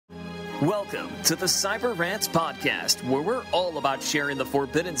Welcome to the CyberRants podcast, where we're all about sharing the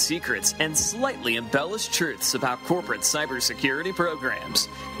forbidden secrets and slightly embellished truths about corporate cybersecurity programs.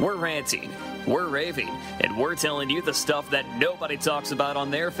 We're ranting, we're raving, and we're telling you the stuff that nobody talks about on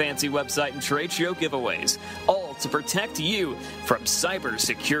their fancy website and trade show giveaways, all to protect you from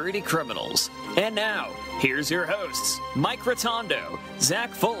cybersecurity criminals. And now, here's your hosts, Mike Rotondo, Zach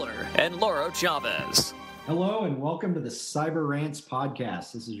Fuller, and Lauro Chavez. Hello and welcome to the CyberRants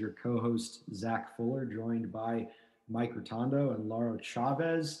podcast. This is your co-host, Zach Fuller, joined by Mike Rotondo and Lauro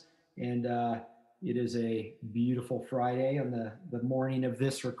Chavez. And it is a beautiful Friday on the morning of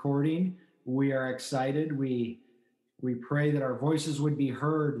this recording. We are excited. We pray that our voices would be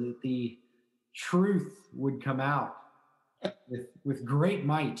heard, that the truth would come out with great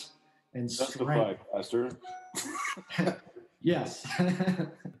might and strength. Pastor. Yes.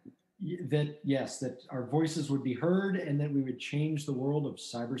 that our voices would be heard and that we would change the world of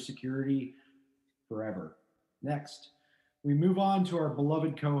cybersecurity forever. Next, we move on to our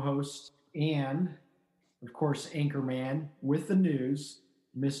beloved co-host and, of course, anchorman with the news,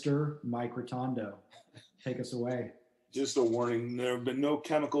 Mr. Mike Rotondo. Take us away. Just a warning, there have been no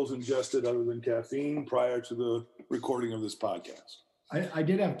chemicals ingested other than caffeine prior to the recording of this podcast. I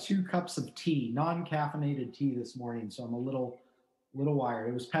did have 2 cups of tea, non-caffeinated tea this morning, so I'm a little wired.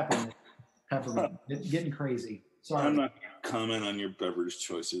 It was peppermint. Getting crazy. Sorry. I'm not going to comment on your beverage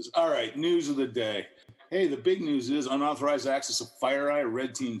choices. All right, news of the day. Hey, the big news is unauthorized access of FireEye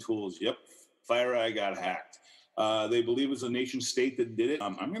red team tools. Yep, FireEye got hacked. They believe it was a nation state that did it.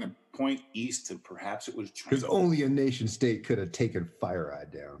 I'm going to point east to perhaps it was China. Because only a nation state could have taken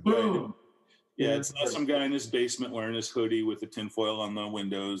FireEye down. Right. Yeah, it's not some guy in his basement wearing his hoodie with the tinfoil on the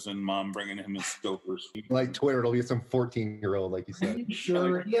windows and mom bringing him his stokers. Like Twitter, it'll be some 14-year-old, like you said. Are you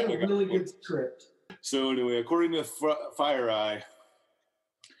sure? He had a really good script. So anyway, according to FireEye,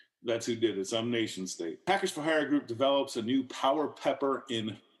 that's who did it, some nation state. Hackers for Hire group develops a new Power Pepper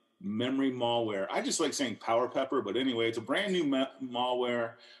in memory malware. I just like saying Power Pepper, but anyway, it's a brand new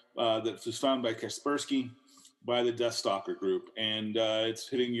malware that was found by Kaspersky, by the Deathstalker group, and it's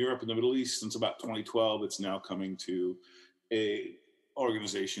hitting Europe and the Middle East since about 2012. It's now coming to a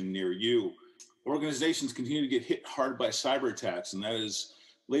organization near you. Organizations continue to get hit hard by cyber attacks, and that is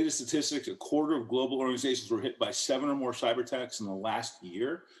latest statistics. A quarter of global organizations were hit by 7 or more cyber attacks in the last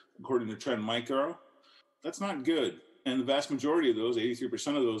year, according to Trend Micro. That's not good. And the vast majority of those,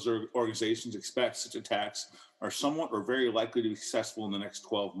 83% of those organizations, expect such attacks are somewhat or very likely to be successful in the next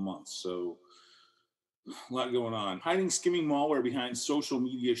 12 months. So a lot going on. Hiding skimming malware behind social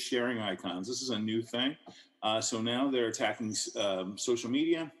media sharing icons. This is a new thing. So now they're attacking social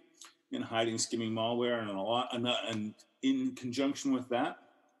media and hiding skimming malware, and in conjunction with that,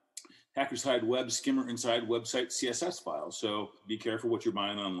 hackers hide web skimmer inside website CSS files. So be careful what you're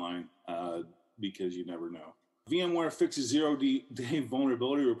buying online because you never know. VMware fixes 0-day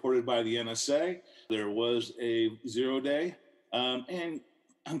vulnerability reported by the NSA. There was a 0-day, and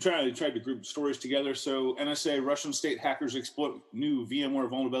I'm trying to group stories together. So NSA, Russian state hackers exploit new VMware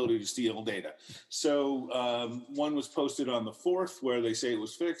vulnerability to steal data. So one was posted on the 4th where they say it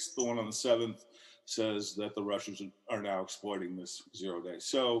was fixed. The one on the 7th says that the Russians are now exploiting this 0-day.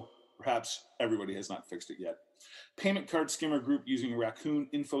 So perhaps everybody has not fixed it yet. Payment card skimmer group using Raccoon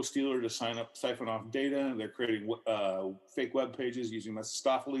Info Stealer to siphon off data. They're creating fake web pages using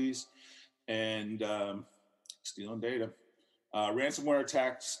Mephistopheles and stealing data. Ransomware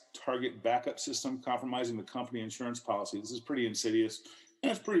attacks target backup system, compromising the company insurance policy. This is pretty insidious,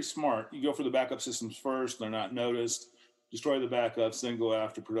 and it's pretty smart. You go for the backup systems first, they're not noticed, destroy the backups, then go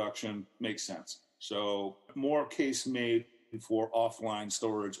after production. Makes sense. So more case made for offline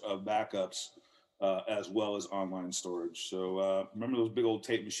storage of backups as well as online storage. So remember those big old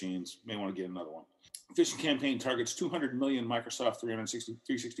tape machines. May want to get another one. Phishing campaign targets 200 million Microsoft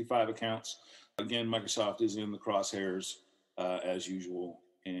 365 accounts. Again, Microsoft is in the crosshairs as usual,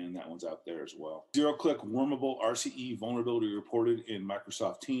 and that one's out there as well. Zero-click wormable RCE vulnerability reported in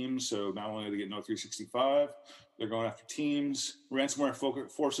Microsoft Teams. So not only do they get no 365, they're going after Teams. Ransomware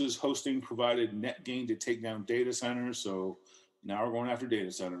forces hosting provided net gain to take down data centers. So now we're going after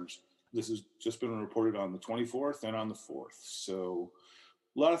data centers. This has just been reported on the 24th and on the 4th. So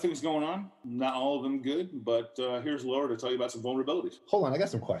a lot of things going on. Not all of them good, but here's Laura to tell you about some vulnerabilities. Hold on, I got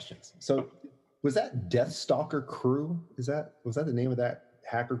some questions. So was that Deathstalker crew? Was that the name of that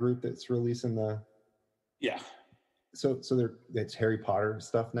hacker group that's releasing the? Yeah. So it's Harry Potter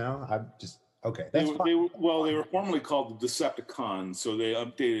stuff now. Okay. They were formerly called the Decepticons, so they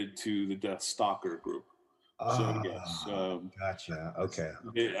updated to the Deathstalker group. So yes, gotcha. Okay.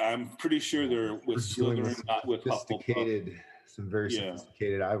 I'm pretty sure they're with Slytherin, not with Hufflepuff. Sophisticated some very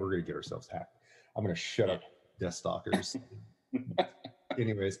sophisticated. We're going to get ourselves hacked. I'm going to shut up, Death Stalkers.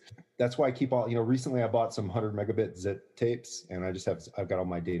 Anyways, that's why I keep all, recently I bought some 100 megabit zip tapes, and I've got all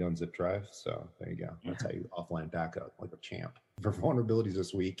my data on zip drive. So there you go. That's how you offline backup like a champ. For vulnerabilities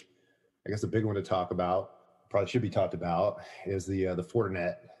this week, I guess the big one to talk about, probably should be talked about, is the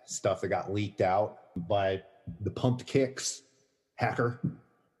Fortinet stuff that got leaked out by the Pumped Kicks hacker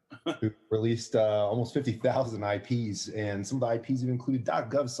who released almost 50,000 IPs, and some of the IPs even included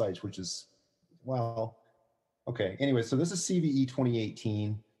 .gov sites, which is, well, okay. Anyway, so this is CVE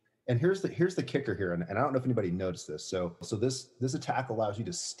 2018, and here's the kicker here, and I don't know if anybody noticed this. So this attack allows you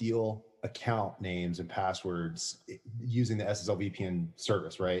to steal account names and passwords using the SSL VPN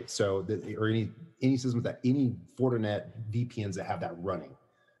service, right? So or any systems that any Fortinet VPNs that have that running.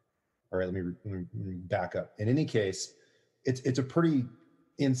 All right, let me back up. In any case, it's a pretty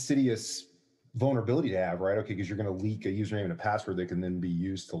insidious vulnerability to have, right? Okay, because you're going to leak a username and a password that can then be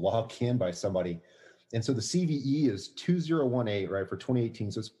used to log in by somebody. And so the CVE is 2018, right, for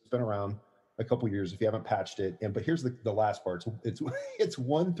 2018. So it's been around a couple of years if you haven't patched it. But here's the last part. It's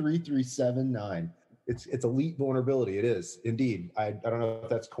 13379. It's elite vulnerability. It is indeed. I don't know if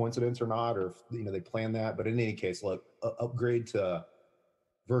that's coincidence or not, or if they planned that. But in any case, look, upgrade to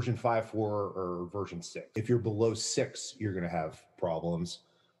version 5.4 or version 6. If you're below 6, you're going to have problems.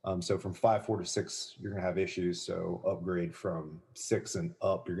 So from 5.4 to 6, you're going to have issues. So upgrade from 6 and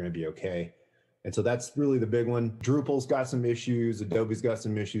up, you're going to be okay. And so that's really the big one. Drupal's got some issues. Adobe's got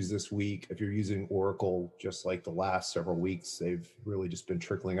some issues this week. If you're using Oracle, just like the last several weeks, they've really just been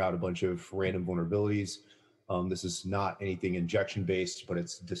trickling out a bunch of random vulnerabilities. This is not anything injection-based, but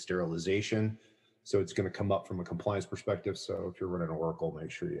it's desterilization. So it's going to come up from a compliance perspective. So if you're running Oracle, make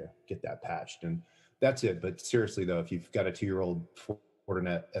sure you get that patched. And that's it. But seriously, though, if you've got a 2-year-old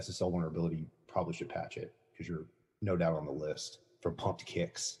Fortinet SSL vulnerability, you probably should patch it because you're no doubt on the list for Pumped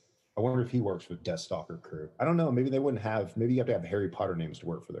Kicks. I wonder if he works with Death Stalker crew. I don't know. Maybe they wouldn't have. Maybe you have to have Harry Potter names to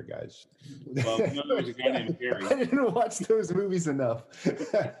work for their guys. Well, there's a guy named Harry. I didn't watch those movies enough.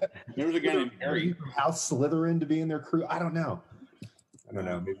 There was a guy named Harry. House Slytherin to be in their crew. I don't know.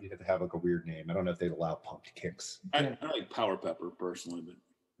 Maybe you have to have like a weird name. I don't know if they'd allow Pumped Kicks. I like Power Pepper personally,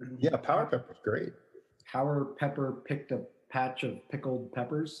 but yeah, Power Pepper's great. Power Pepper picked a patch of pickled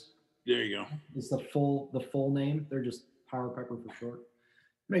peppers. There you go. Is the full name? They're just Power Pepper for short.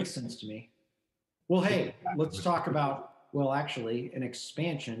 Makes sense to me. Well, hey, let's talk about, actually, an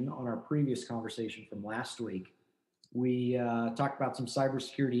expansion on our previous conversation from last week. We talked about some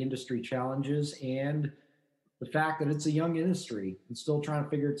cybersecurity industry challenges and the fact that it's a young industry and still trying to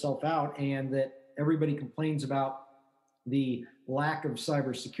figure itself out, and that everybody complains about the lack of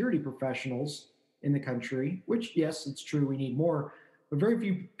cybersecurity professionals in the country, which, yes, it's true, we need more, but very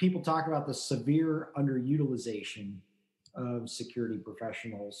few people talk about the severe underutilization of security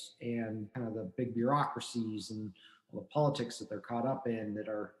professionals and kind of the big bureaucracies and all the politics that they're caught up in that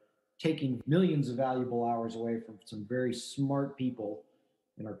are taking millions of valuable hours away from some very smart people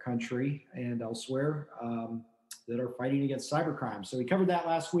in our country and elsewhere that are fighting against cybercrime. So we covered that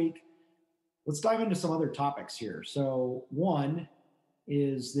last week. Let's dive into some other topics here. So one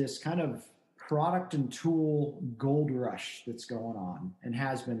is this kind of product and tool gold rush that's going on and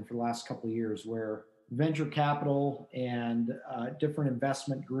has been for the last couple of years, where venture capital and different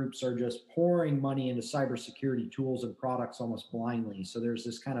investment groups are just pouring money into cybersecurity tools and products almost blindly. So there's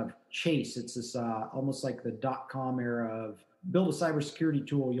this kind of chase. It's this almost like the .com era of build a cybersecurity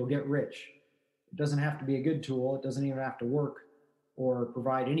tool, you'll get rich. It doesn't have to be a good tool. It doesn't even have to work or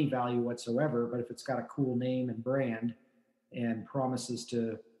provide any value whatsoever. But if it's got a cool name and brand and promises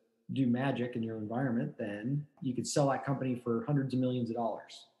to do magic in your environment, then you could sell that company for hundreds of millions of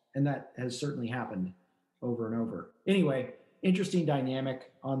dollars. And that has certainly happened over and over. Anyway, interesting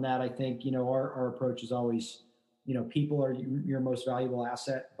dynamic on that. I think, our approach is always, people are your most valuable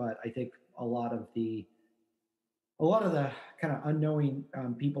asset, but I think a lot of the kind of unknowing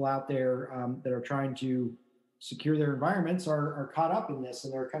people out there that are trying to secure their environments are caught up in this,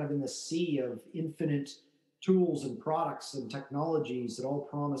 and they're kind of in the sea of infinite tools and products and technologies that all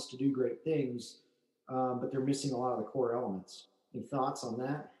promise to do great things, but they're missing a lot of the core elements. Any thoughts on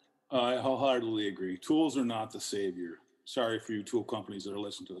that? I wholeheartedly agree. Tools are not the savior. Sorry for you tool companies that are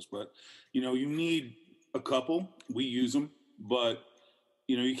listening to us, but you need a couple. We use them, but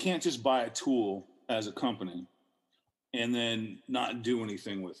you can't just buy a tool as a company and then not do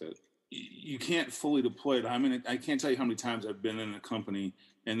anything with it. You can't fully deploy it. I mean, I can't tell you how many times I've been in a company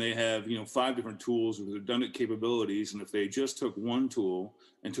and they have 5 different tools with redundant capabilities, and if they just took one tool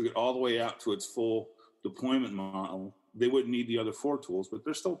and took it all the way out to its full deployment model, they wouldn't need the other 4 tools, but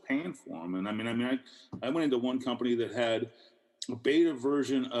they're still paying for them. And I went into one company that had a beta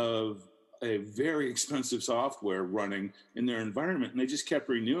version of a very expensive software running in their environment, and they just kept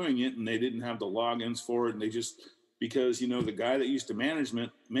renewing it, and they didn't have the logins for it, and they just, because the guy that used to manage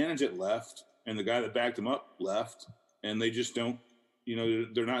it left, and the guy that backed him up left, and they just don't,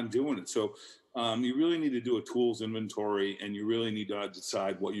 they're not doing it. So you really need to do a tools inventory, and you really need to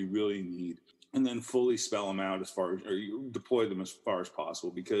decide what you really need, and then fully spell them out or you deploy them as far as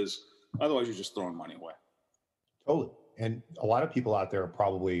possible, because otherwise you're just throwing money away. Totally. And a lot of people out there are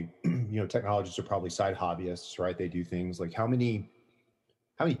probably, technologists are probably side hobbyists, right? They do things like how many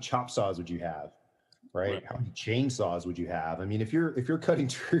chop saws would you have, right? How many chainsaws would you have? I mean, if you're cutting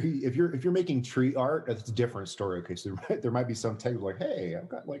tree, if you're making tree art, that's a different story. Okay, so there might be some tech like, hey, I've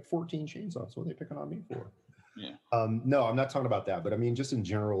got like 14 chainsaws. What are they picking on me for? Yeah. No, I'm not talking about that, but I mean, just in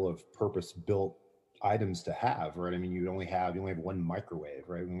general of purpose-built items to have, right? I mean, you only have one microwave,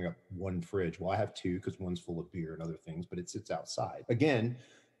 right? We only got one fridge. Well, I have two because one's full of beer and other things, but it sits outside. Again,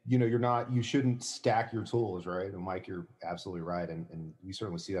 you shouldn't stack your tools, right? And Mike, you're absolutely right. And we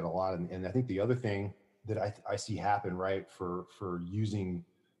certainly see that a lot. And I think the other thing that I see happen, right, for using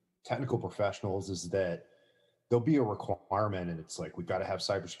technical professionals is that there'll be a requirement, and it's like, we've got to have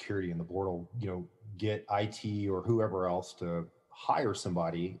cybersecurity, and the board will, get IT or whoever else to hire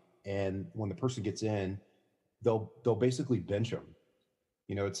somebody. And when the person gets in, they'll basically bench them.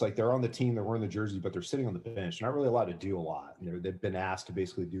 It's like they're on the team, they're wearing the jersey, but they're sitting on the bench. They're not really allowed to do a lot. They've been asked to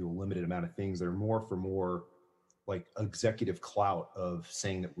basically do a limited amount of things that are more like executive clout of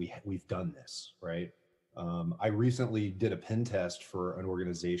saying that we've done this, right? I recently did a pen test for an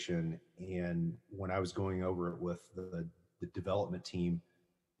organization, and when I was going over it with the development team,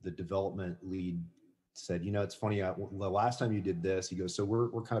 the development lead said, it's funny, the last time you did this, he goes, so we're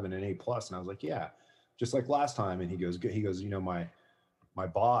kind of an A+. And I was like, yeah, just like last time. And he goes, my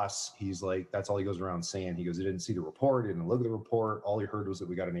boss, he's like, that's all he goes around saying. He goes, he didn't see the report, he didn't look at the report. All he heard was that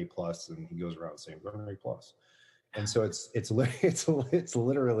we got an A+, and he goes around saying, we got an A+. And so it's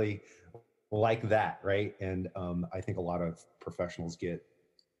literally like that, right? And I think a lot of professionals get,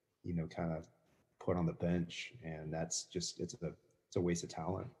 kind of put on the bench, and that's just, it's a waste of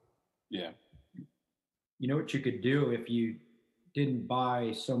talent. Yeah. You know what you could do if you didn't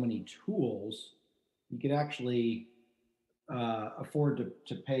buy so many tools? You could actually afford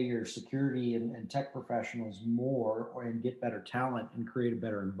to pay your security and tech professionals more, and get better talent and create a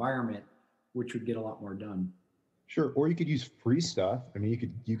better environment, which would get a lot more done. Sure. Or you could use free stuff. I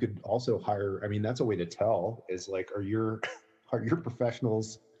mean, you could also hire, I mean, that's a way to tell, is like, are your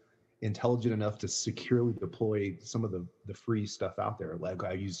professionals intelligent enough to securely deploy some of the free stuff out there? Like,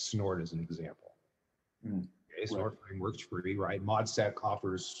 I use Snort as an example. Okay, Snort Framework's free, right? ModSec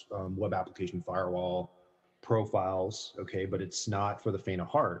offers web application firewall profiles, okay, but it's not for the faint of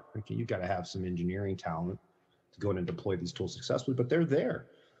heart. Okay, you've got to have some engineering talent to go in and deploy these tools successfully, but they're there.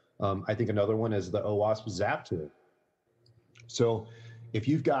 I think another one is the OWASP Zap tool. So if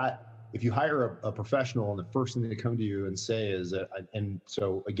you hire a professional, and the first thing they come to you and say is that, and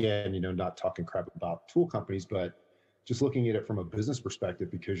so again, not talking crap about tool companies, but just looking at it from a business perspective,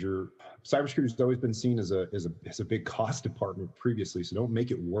 because cybersecurity has always been seen as a big cost department previously. So don't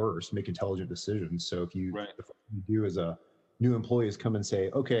make it worse, make intelligent decisions. So if you do as a new employee is come and say,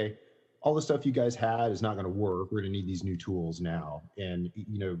 okay, all the stuff you guys had is not going to work. We're going to need these new tools now. And,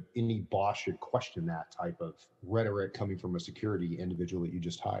 any boss should question that type of rhetoric coming from a security individual that you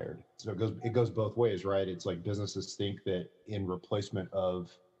just hired. So it goes both ways, right? It's like businesses think that in replacement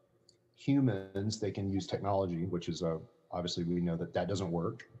of humans, they can use technology, which is obviously we know that doesn't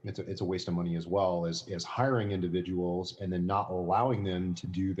work. It's a waste of money, as well as hiring individuals and then not allowing them to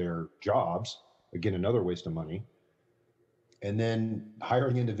do their jobs. Again, another waste of money. And then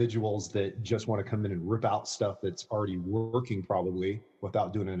hiring individuals that just want to come in and rip out stuff that's already working, probably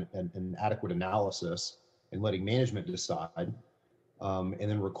without doing an adequate analysis and letting management decide. And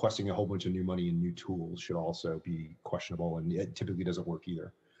then requesting a whole bunch of new money and new tools should also be questionable, and it typically doesn't work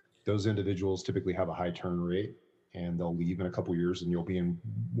either. Those individuals typically have a high turn rate, and they'll leave in a couple of years, and you'll be in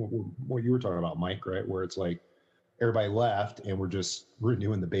what you were talking about, Mike, right? Where it's like everybody left and we're just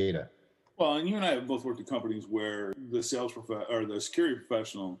renewing the beta. Well, and you and I have both worked at companies where the the security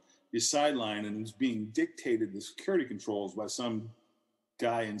professional is sidelined and is being dictated the security controls by some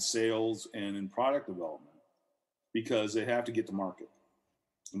guy in sales and in product development, because they have to get to market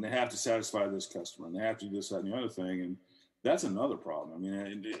and they have to satisfy this customer and they have to do this, that, and the other thing. And that's another problem. I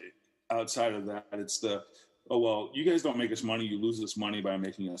mean, outside of that, it's you guys don't make us money. You lose us money by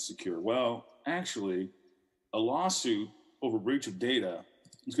making us secure. Well, actually, a lawsuit over breach of data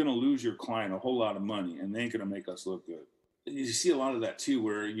is going to lose your client a whole lot of money, and they ain't going to make us look good. You see a lot of that too,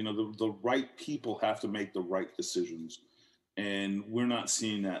 where the right people have to make the right decisions. And we're not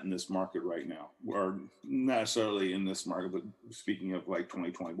seeing that in this market right now, or not necessarily in this market, but speaking of like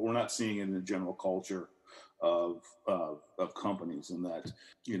 2020, but we're not seeing it in the general culture of companies, and that,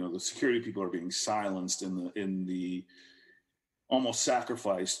 you know, the security people are being silenced in the almost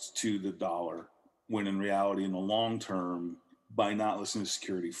sacrificed to the dollar, when in reality, in the long term, by not listening to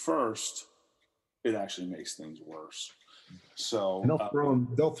security first, it actually makes things worse. So and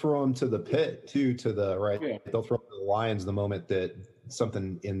they'll throw them to the pit too, to the right. Yeah. They'll throw them to the lions the moment that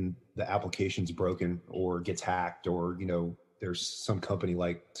something in the application's broken or gets hacked, or, you know, there's some company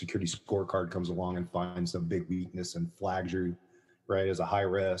like Security Scorecard comes along and finds some big weakness and flags you, right, as a high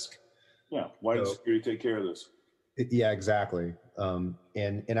risk. Yeah. Why does security take care of this? Yeah, exactly.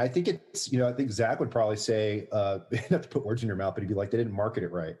 And I think it's, you know, I think Zach would probably say, not to put words in your mouth, but he'd be like, they didn't market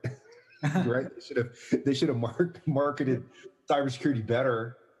it right. Right? They should have marketed cybersecurity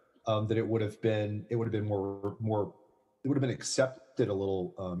better. That it would have been more it would have been accepted a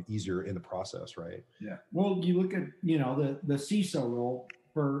little easier in the process, right? Yeah. Well, you look at, you know, the CISO role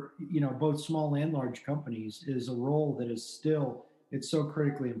for, you know, both small and large companies is a role that is still, it's so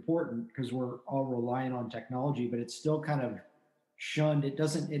critically important because we're all relying on technology, but it's still kind of shunned. It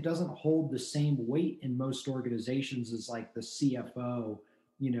doesn't hold the same weight in most organizations as like the CFO,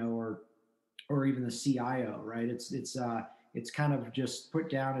 you know, or even the CIO, right? It's kind of just put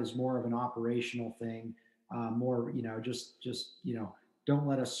down as more of an operational thing, more, you know, just you know, don't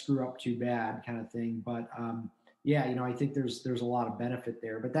let us screw up too bad kind of thing. But yeah, you know, I think there's a lot of benefit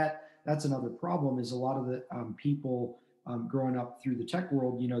there. But that's another problem, is a lot of the people growing up through the tech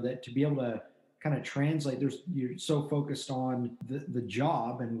world, you know, that to be able to kind of translate, you're so focused on the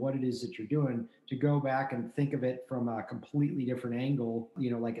job and what it is that you're doing, to go back and think of it from a completely different angle, you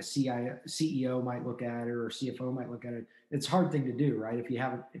know, like a CEO might look at it, or a CFO might look at it. It's a hard thing to do, right? If you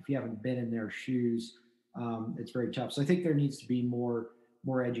haven't been in their shoes, it's very tough. So I think there needs to be more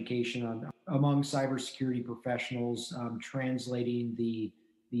education among cybersecurity professionals, translating the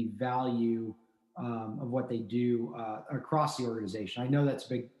value of what they do across the organization. I know that's a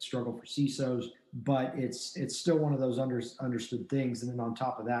big struggle for CISOs, but it's still one of those understood things. And then on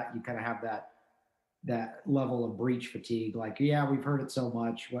top of that, you kind of have that level of breach fatigue. Like, yeah, we've heard it so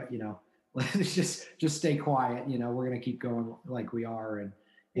much, but, you know, let's just stay quiet. You know, we're going to keep going like we are. And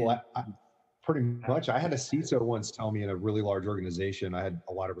well, I pretty much, I had a CISO once tell me in a really large organization I had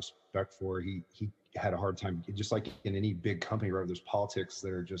a lot of respect for. He had a hard time, just like in any big company, right? There's politics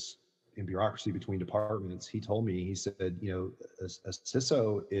that are just in bureaucracy between departments. He told me, he said, you know, a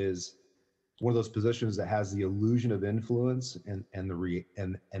CISO is one of those positions that has the illusion of influence and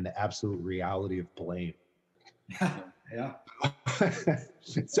the absolute reality of blame. Yeah.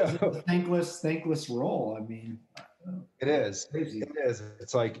 So a thankless role. I mean, it is. Crazy. It is.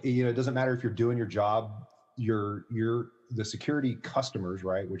 It's like, you know, it doesn't matter if you're doing your job. You're the security customers,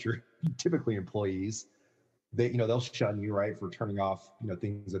 right? Which are typically employees. They'll shun you, right, for turning off, you know,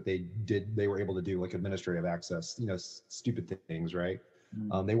 things that they were able to do, like administrative access, you know, stupid things, right?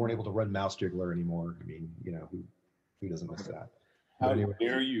 Mm-hmm. They weren't able to run Mouse Jiggler anymore. I mean, you know, who doesn't miss that? How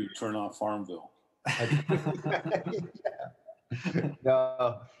dare you turn off Farmville?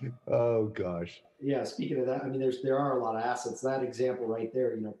 No. Oh gosh. Yeah. Speaking of that, I mean, there are a lot of assets. That example right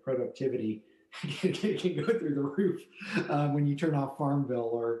there, you know, productivity can go through the roof when you turn off Farmville,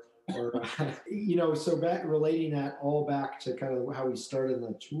 or you know. So relating that all back to kind of how we started in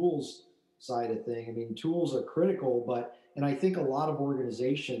the tools side of thing. I mean, tools are critical, and I think a lot of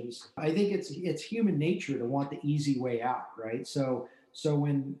organizations, I think it's human nature to want the easy way out, right? So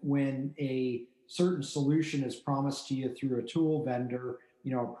when a certain solution is promised to you through a tool vendor,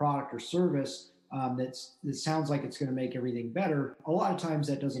 you know, a product or service that sounds like it's going to make everything better, a lot of times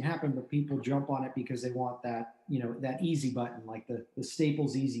that doesn't happen, but people jump on it because they want that, you know, that easy button, like the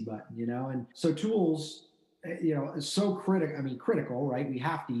Staples easy button, you know. And so tools, you know, is so critical, right? We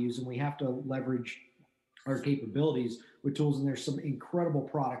have to use them. We have to leverage our capabilities with tools, and there's some incredible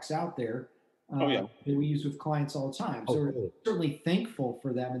products out there that we use with clients all the time. So we're certainly thankful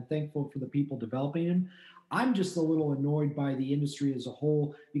for them and thankful for the people developing them. I'm just a little annoyed by the industry as a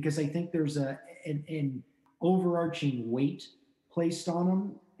whole, because I think there's an overarching weight placed on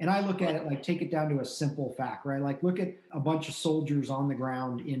them. And I look at it like, take it down to a simple fact, right? Like, look at a bunch of soldiers on the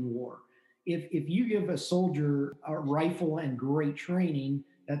ground in war. If you give a soldier a rifle and great training,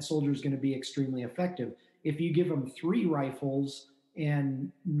 that soldier is going to be extremely effective. If you give them 3 rifles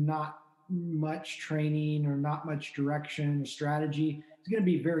and not much training or not much direction or strategy, it's going to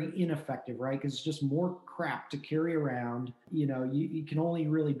be very ineffective, right? Because it's just more crap to carry around. You know, you can only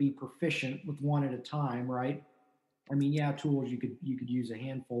really be proficient with one at a time, right? I mean, yeah, tools you could use a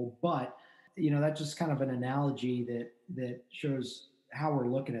handful, but that's just kind of an analogy that shows how we're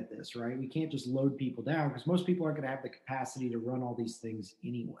looking at this, right? We can't just load people down because most people aren't going to have the capacity to run all these things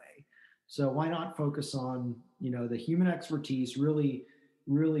anyway. So why not focus on, the human expertise, really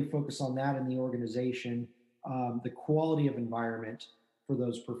focus on that in the organization, the quality of environment for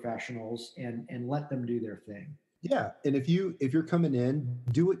those professionals, and let them do their thing. Yeah, and if you're coming in,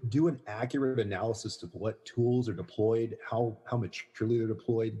 do an accurate analysis of what tools are deployed, how maturely they're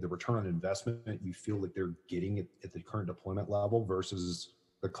deployed, the return on investment you feel like they're getting at the current deployment level versus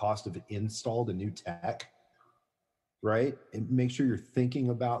the cost of installed a new tech, right? And make sure you're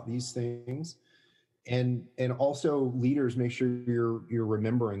thinking about these things, and also leaders, make sure you're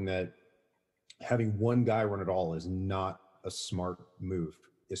remembering that having one guy run it all is not a smart move,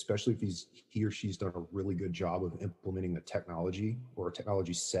 especially if he or she's done a really good job of implementing a technology or a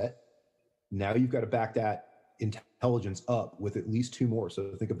technology set. Now you've got to back that intelligence up with at least two more.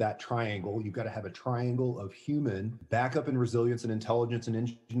 So think of that triangle. You've got to have a triangle of human backup and resilience and intelligence and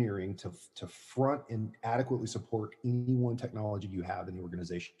engineering to front and adequately support any one technology you have in the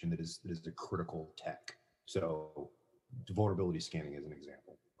organization that is a critical tech. So vulnerability scanning is an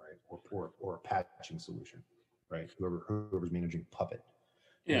example, right? Or a patching solution, right? Whoever's managing Puppet.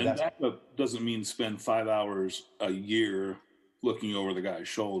 Yeah, and backup doesn't mean spend 5 hours a year looking over the guy's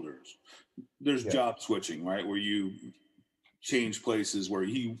shoulders. There's job switching, right? Where you change places where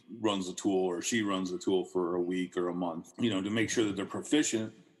he runs the tool or she runs the tool for a week or a month, to make sure that they're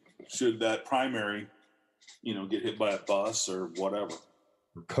proficient should that primary, get hit by a bus or whatever.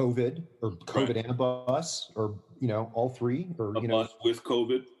 Or COVID right. And a bus, or, all three, or, a bus with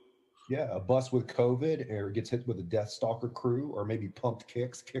COVID. Yeah, a bus with COVID, or gets hit with a Death Stalker crew, or maybe pumped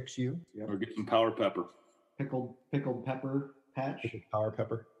kicks you. Yep. Or get some power pepper. Pickled pepper patch. Pickled power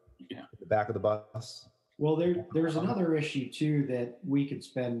pepper. Yeah. At the back of the bus. Well, there's another issue too that we could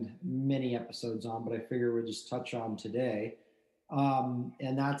spend many episodes on, but I figure we'll just touch on today.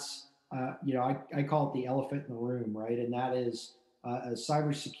 And that's, I call it the elephant in the room, right? And that is a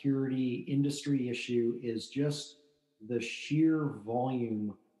cybersecurity industry issue is just the sheer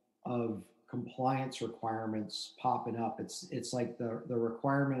volume of compliance requirements popping up. It's like the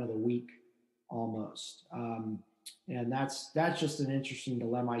requirement of the week almost. And that's just an interesting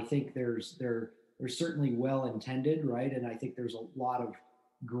dilemma. I think they're certainly well intended, right? And I think there's a lot of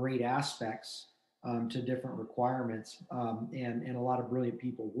great aspects to different requirements and a lot of brilliant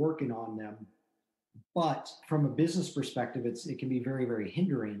people working on them. But from a business perspective, it can be very, very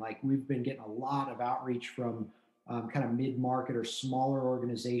hindering. Like we've been getting a lot of outreach from kind of mid-market or smaller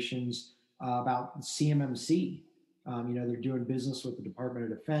organizations about CMMC. They're doing business with the Department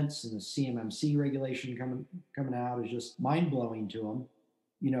of Defense, and the CMMC regulation coming out is just mind-blowing to them.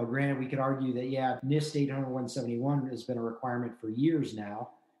 Granted, we could argue that, NIST 800-171 has been a requirement for years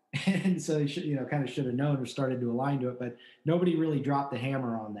now. And so they should, kind of should have known or started to align to it, but nobody really dropped the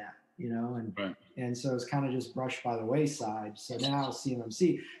hammer on that, right. And so it's kind of just brushed by the wayside. So now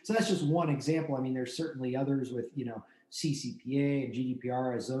CMMC. So that's just one example. I mean, there's certainly others with, CCPA and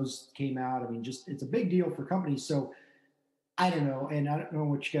GDPR as those came out. I mean, it's a big deal for companies. So I don't know. And I don't know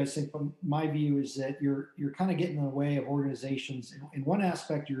what you guys think, but my view is that you're kind of getting in the way of organizations. In one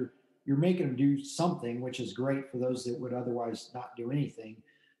aspect, you're making them do something, which is great for those that would otherwise not do anything.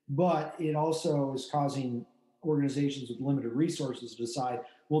 But it also is causing organizations with limited resources to decide,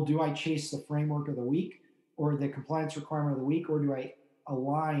 well, do I chase the framework of the week or the compliance requirement of the week, or do I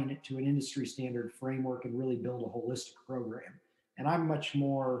align to an industry standard framework and really build a holistic program? And I'm much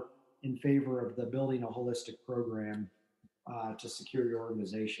more in favor of the building a holistic program to secure your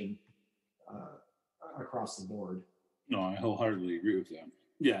organization across the board. No, I wholeheartedly agree with that.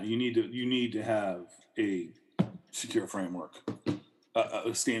 Yeah, you need to have a secure framework,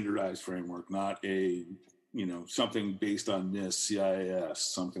 a standardized framework, not a something based on NIST, CIS,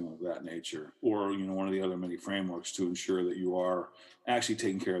 something of that nature, or one of the other many frameworks to ensure that you are actually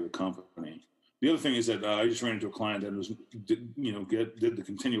taking care of the company. The other thing is that I just ran into a client that did the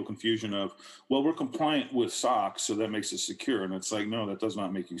continual confusion of, well, we're compliant with SOX, so that makes us secure, and it's like, no, that does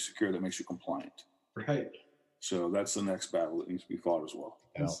not make you secure. That makes you compliant. Right. So that's the next battle that needs to be fought as well.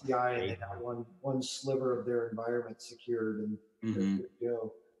 PCI, and they have one sliver of their environment secured, and they're good to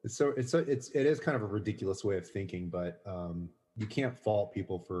go. So it is kind of a ridiculous way of thinking, but you can't fault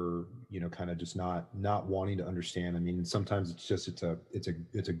people for kind of just not wanting to understand. I mean, sometimes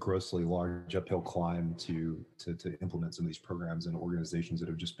it's a grossly large uphill climb to implement some of these programs in organizations that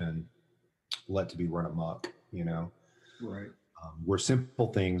have just been let to be run amok. Right. Where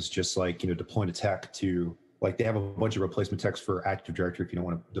simple things just like deploying a tech to, like, they have a bunch of replacement techs for Active Directory if you don't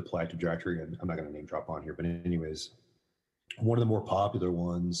want to deploy Active Directory, and I'm not going to name drop on here, but anyways. One of the more popular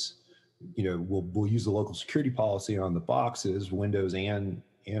ones we'll use the local security policy on the boxes, Windows and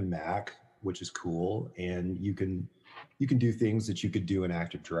Mac, which is cool. And you can do things that you could do in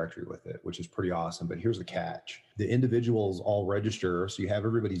Active Directory with it, which is pretty awesome. But here's the catch. The individuals all register, so you have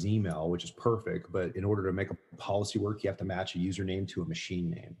everybody's email, which is perfect. But in order to make a policy work, you have to match a username to a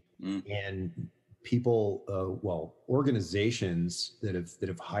machine name. And people, organizations that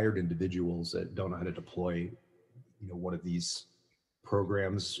have hired individuals that don't know how to deploy, one of these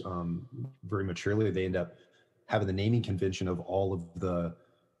programs very maturely, they end up having the naming convention of all of the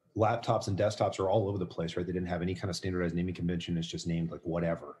laptops and desktops are all over the place, right? They didn't have any kind of standardized naming convention. It's just named like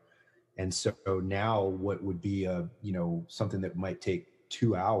whatever. And so now what would be something that might take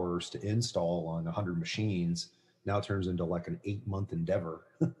 2 hours to install on 100 machines now turns into like an 8-month endeavor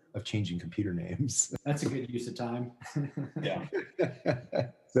of changing computer names. That's a good use of time. Yeah.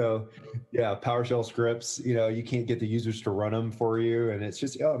 So yeah, PowerShell scripts, you can't get the users to run them for you. And it's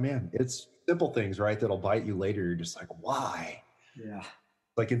just, oh man, it's simple things, right? That'll bite you later. You're just like, why? Yeah.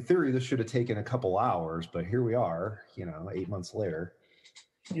 Like in theory, this should have taken a couple hours, but here we are, 8 months later.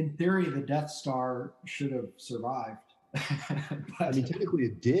 In theory, the Death Star should have survived. I mean, technically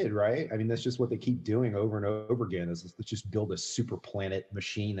it did, right? I mean, that's just what they keep doing over and over again is let's just build a super planet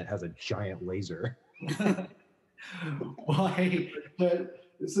machine that has a giant laser. Well, hey, but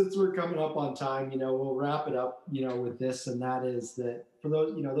since we're coming up on time, we'll wrap it up, with this, and that is that for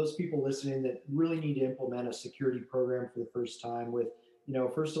those, those people listening that really need to implement a security program for the first time with,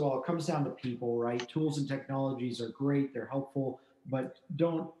 first of all, it comes down to people, right? Tools and technologies are great. They're helpful, but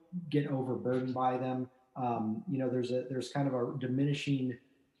don't get overburdened by them. There's kind of a diminishing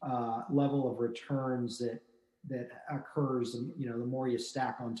level of returns that occurs, and the more you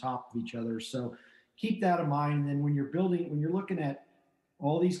stack on top of each other. So keep that in mind. And then when you're looking at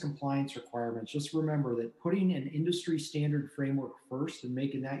all these compliance requirements, just remember that putting an industry standard framework first and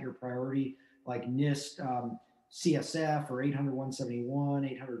making that your priority, like NIST, CSF or 800-171,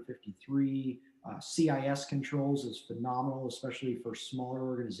 853, CIS controls is phenomenal, especially for smaller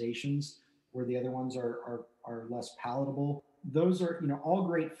organizations where the other ones are less palatable. Those are, all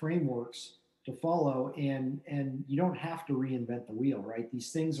great frameworks to follow, and you don't have to reinvent the wheel, right?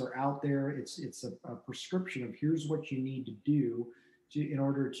 These things are out there. It's a prescription of here's what you need to do in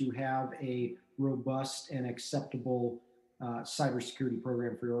order to have a robust and acceptable cybersecurity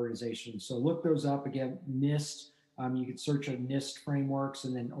program for your organization. So look those up. Again, NIST. You can search on NIST frameworks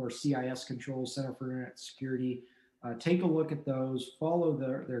or CIS controls, Center for Internet Security. Take a look at those. Follow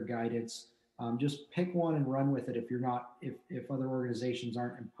their guidance. Just pick one and run with it if other organizations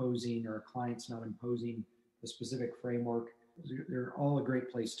aren't imposing or a client's not imposing a specific framework. They're all a great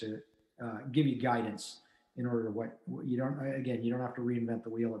place to give you guidance in order to you don't have to reinvent the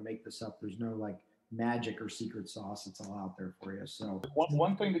wheel and make this up. There's no like magic or secret sauce. It's all out there for you. So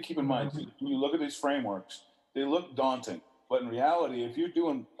one thing to keep in mind, when you look at these frameworks, they look daunting, but in reality, if you're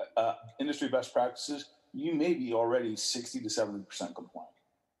doing industry best practices, you may be already 60 to 70% compliant.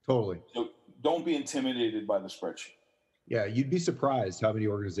 Totally. So don't be intimidated by the spreadsheet. Yeah, you'd be surprised how many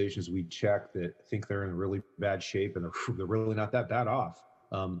organizations we check that think they're in really bad shape and they're really not that bad off.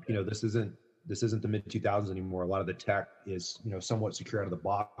 This isn't the mid 2000s anymore. A lot of the tech is somewhat secure out of the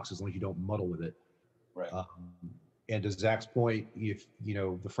box as long as you don't muddle with it. Right. And to Zach's point, if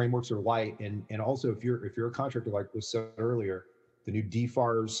the frameworks are light, and also if you're a contractor, like was said earlier, the new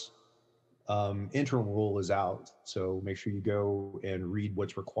DFARS interim rule is out. So make sure you go and read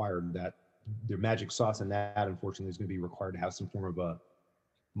what's required. That the magic sauce in that, unfortunately, is going to be required to have some form of a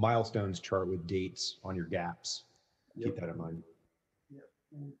milestones chart with dates on your gaps. Yep. Keep that in mind. Yep.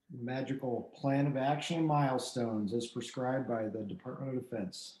 Magical plan of action and milestones as prescribed by the Department of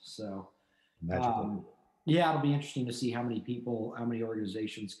Defense. So magical. Yeah, it'll be interesting to see how many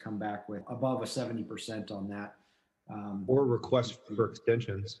organizations come back with above a 70% on that. Or requests for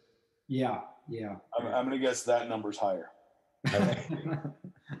extensions. Yeah. I'm going to guess that number's higher.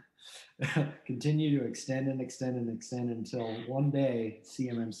 Continue to extend until one day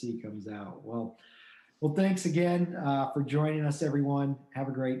CMMC comes out. Well, thanks again for joining us, everyone. Have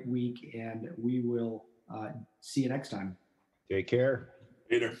a great week, and we will see you next time. Take care.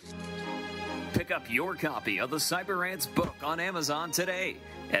 Later. Pick up your copy of the CyberRants book on Amazon today.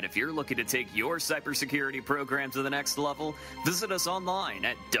 And if you're looking to take your cybersecurity program to the next level, visit us online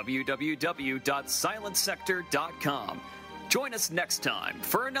at www.silentsector.com. Join us next time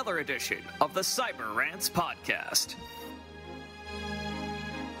for another edition of the CyberRants podcast.